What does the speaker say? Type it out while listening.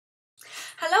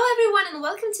and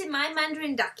welcome to my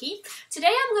Mandarin Ducky. Today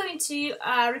I'm going to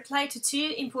reply to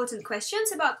two important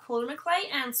questions about polymer clay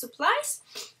and supplies.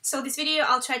 So this video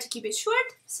I'll try to keep it short,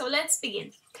 so let's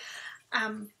begin.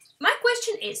 My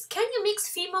question is, can you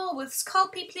mix Fimo with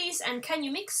Sculpey please, and can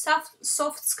you mix soft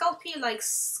Sculpey like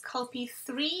Sculpey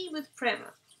 3 with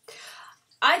Prema?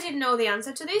 I didn't know the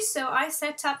answer to this, so I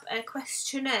set up a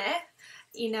questionnaire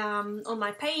in on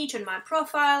my page, on my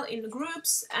profile, in the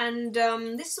groups, and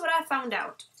this is what I found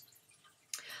out.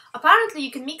 Apparently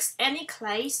you can mix any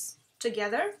clays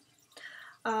together,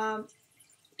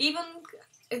 even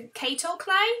Kato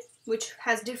clay, which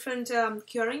has different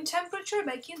curing temperature,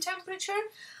 baking temperature.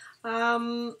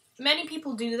 Many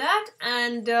people do that,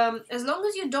 and as long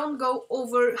as you don't go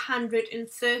over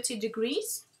 130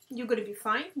 degrees, you're going to be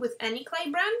fine with any clay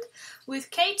brand.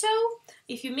 With Kato,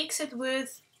 if you mix it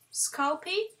with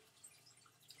Sculpey,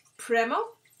 Premo,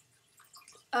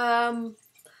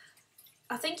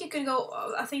 I think you can go,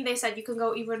 I think they said you can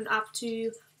go even up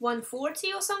to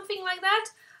 140 or something like that,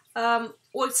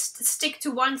 or stick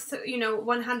to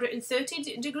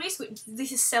 130 degrees.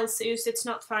 This is Celsius, it's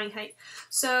not Fahrenheit.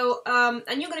 So,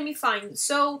 and you're going to be fine.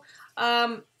 So,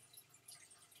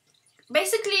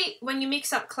 basically, when you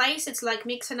mix up clays, it's like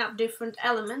mixing up different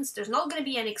elements. There's not going to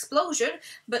be an explosion,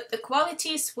 but the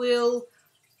qualities will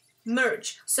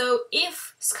merge. So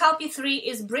if Sculpey 3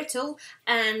 is brittle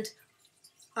and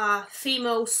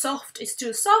Fimo soft is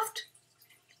too soft,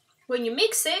 when you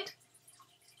mix it,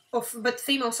 but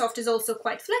Fimo soft is also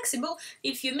quite flexible,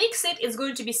 if you mix it, it's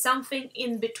going to be something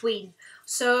in between.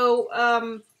 So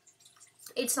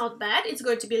it's not bad, it's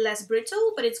going to be less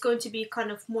brittle, but it's going to be kind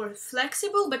of more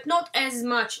flexible, but not as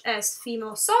much as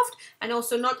Fimo soft, and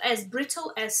also not as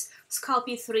brittle as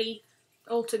Sculpey 3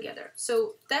 altogether.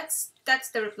 So that's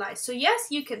the reply. So yes,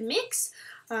 you can mix,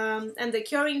 and the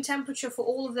curing temperature for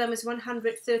all of them is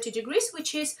 130 degrees,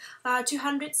 which is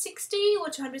 260 or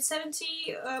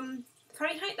 270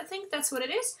 Fahrenheit, I think that's what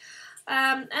it is.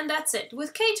 And that's it.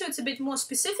 With Kato it's a bit more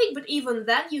specific, but even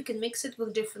then you can mix it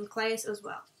with different clays as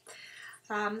well.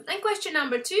 And question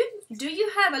number 2, do you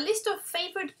have a list of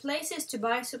favorite places to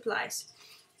buy supplies?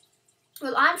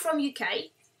 Well, I'm from UK,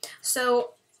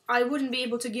 so I wouldn't be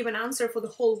able to give an answer for the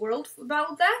whole world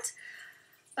about that.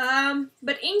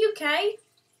 But in UK,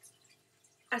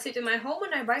 I sit in my home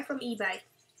and I buy from eBay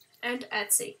and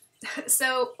Etsy.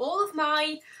 So all of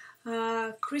my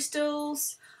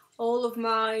crystals, all of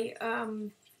my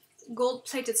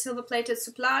gold-plated, silver-plated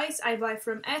supplies I buy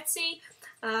from Etsy.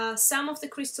 Some of the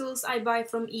crystals I buy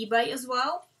from eBay as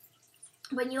well.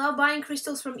 When you are buying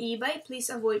crystals from eBay, please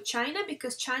avoid China,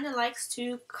 because China likes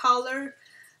to color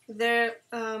their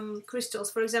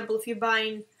crystals. For example, if you're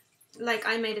buying, like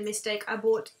I made a mistake, I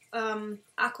bought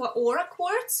Aqua Aura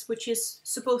quartz, which is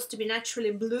supposed to be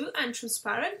naturally blue and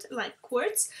transparent like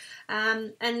quartz,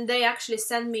 and they actually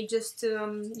sent me just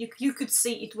you could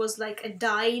see it was like a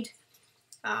dyed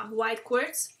white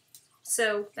quartz,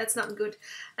 so that's not good.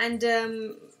 And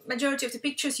majority of the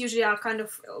pictures usually are kind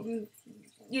of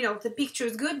you know, the picture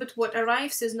is good, but what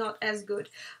arrives is not as good.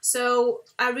 So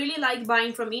I really like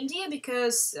buying from India,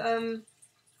 because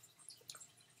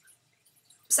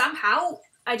somehow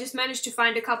I just managed to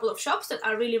find a couple of shops that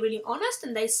are really honest,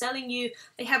 and they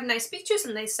have nice pictures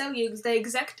and they sell you the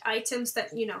exact items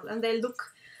that, you know, and they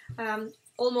look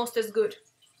almost as good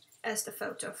as the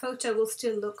photo. Photo will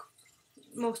still look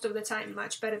most of the time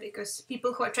much better, because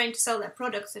people who are trying to sell their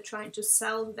products, they're trying to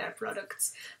sell their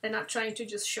products. They're not trying to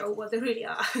just show what they really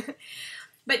are.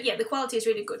 But yeah, the quality is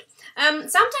really good.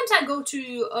 Sometimes I go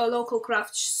to local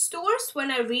craft stores when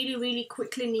I really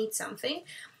quickly need something.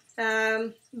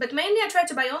 But mainly I try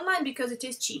to buy online because it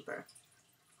is cheaper.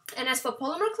 And as for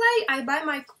polymer clay, I buy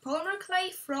my polymer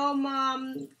clay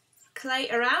from Clay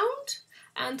Around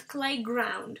and Clay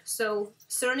Ground. So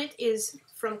Cernit is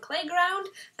from Clay Ground,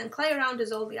 and Clay Around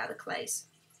is all the other clays.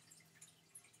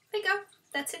 There you go.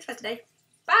 That's it for today.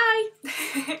 Bye!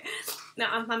 No,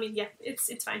 I mean, yeah, it's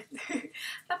fine.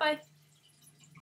 Bye-bye.